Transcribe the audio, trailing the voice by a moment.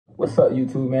What's up,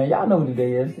 YouTube, man? Y'all know what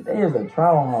today is. Today is a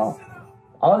try-on haul.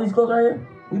 All these clothes right here,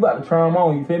 we about to try them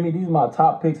on, you feel me? These are my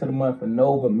top picks of the month for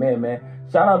NovaMen, man.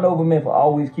 Shout out NovaMen for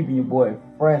always keeping your boy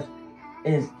fresh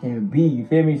as can be, you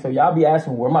feel me? So y'all be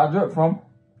asking where my drip from?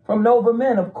 From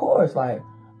NovaMen, of course. Like,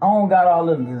 I don't got all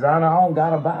the designer. I don't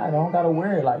gotta buy it. I don't gotta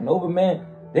wear it. Like, NovaMen,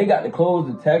 they got the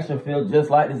clothes, the texture feel just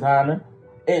like designer.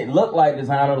 It look like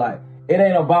designer. Like, it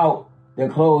ain't about the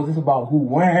clothes. It's about who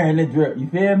wearing the drip. You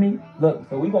feel me? Look,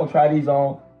 so we gonna try these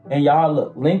on. And y'all,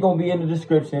 look, link gonna be in the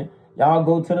description. Y'all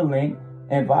go to the link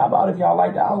and vibe out if y'all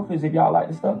like the outfits. If y'all like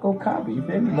the stuff, go copy. You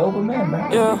feel me? NovaMen, man.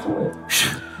 Yeah.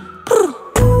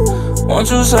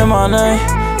 Won't you say my name?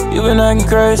 You been acting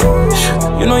crazy.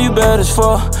 You know you bad as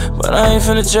fuck, but I ain't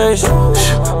finna chase you.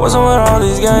 What's up with all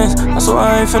these games? That's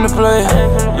why I ain't finna play.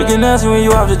 You can ask me when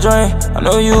you off the drain. I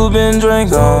know you been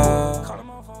drinking.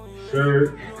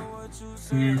 Shirt,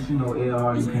 pants, you know, Air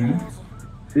Hardy pants.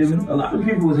 Feel me? A lot of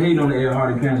people was hating on the Air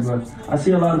Hardy pants, but I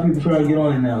see a lot of people trying to get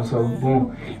on it now. So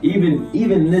boom,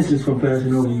 even this is for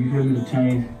passing over. You feel me? The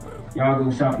chains. Y'all go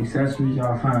shop accessories.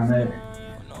 Y'all find that. You know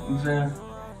what I'm saying?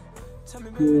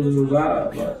 Cool little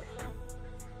vibe, but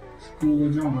it's a cool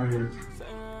little jump right here.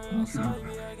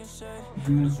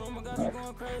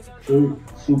 Shirt,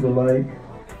 super light.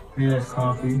 Pants,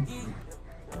 comfy.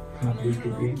 Comfy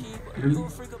could be.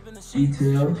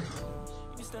 Details.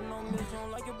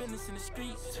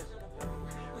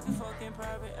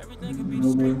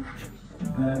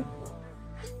 Back.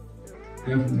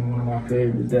 Definitely one of my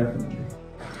favorites, definitely.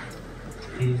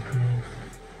 These pants.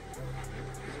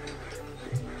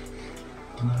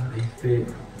 They fit.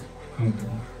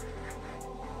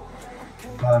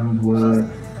 Bottoms wide.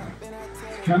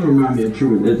 Kind of remind me of True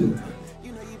Religion.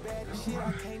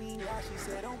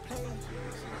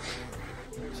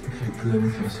 Good.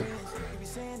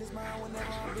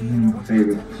 My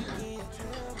favorite.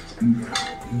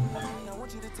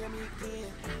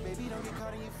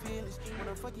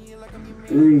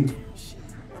 Three.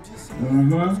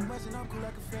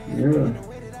 Yeah.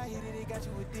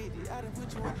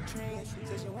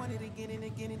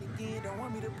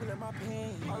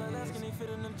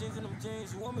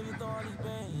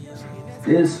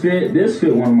 This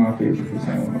fit one of my favorites for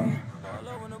Saint Laurent.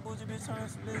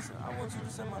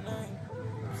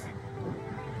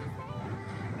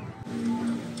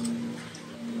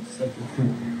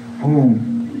 Boom.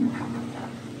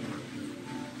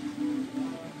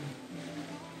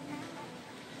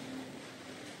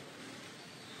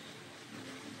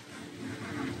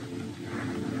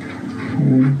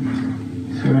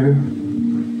 Sir.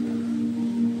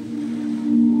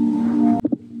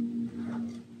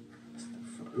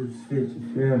 First fit, you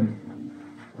feel me?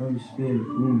 First fit,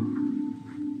 boom.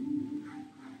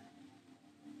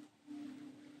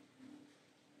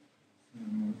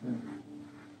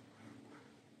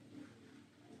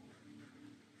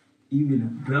 Even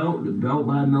the belt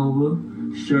by Nova,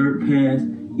 shirt, pants,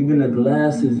 even the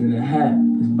glasses and the hat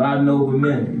is by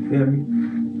NovaMen, you feel me?